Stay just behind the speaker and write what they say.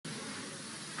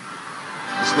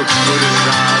Looks good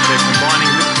as they're combining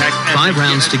with tack. 5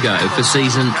 rounds to go for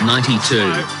season 92,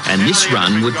 and this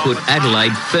run would put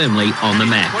Adelaide firmly on the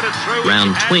map.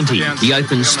 Round 20, the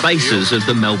open spaces of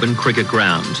the Melbourne Cricket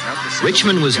Ground.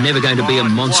 Richmond was never going to be a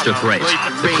monster threat.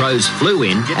 The Crows flew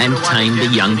in and tamed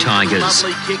the young Tigers.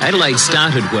 Adelaide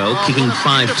started well, kicking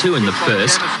 5-2 in the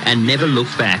first and never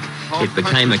looked back. It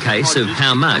became a case of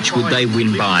how much would they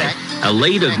win by. A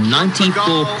lead of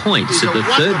 94 points at the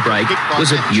third break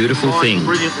was a beautiful thing.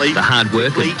 The hard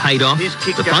work had paid off.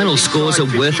 The final scores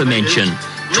are worth a mention.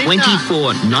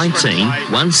 24-19,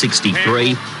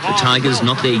 163. The Tigers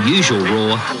not their usual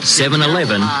roar,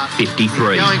 7-11,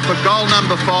 53. Going for goal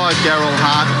number 5, Darel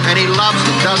Hart, and he loves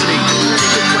it, doesn't he?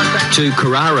 To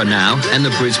Carrara now and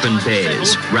the Brisbane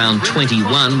Bears. Round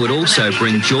 21 would also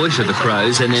bring joy to the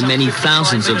Crows and their many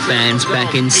thousands of fans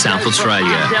back in South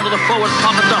Australia. Down to the forward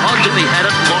pocket to Hodge, if he had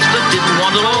it, lost it, didn't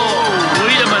want it all.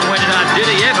 Wiedemann went in hard, did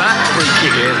he ever? Free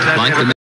kick. Like the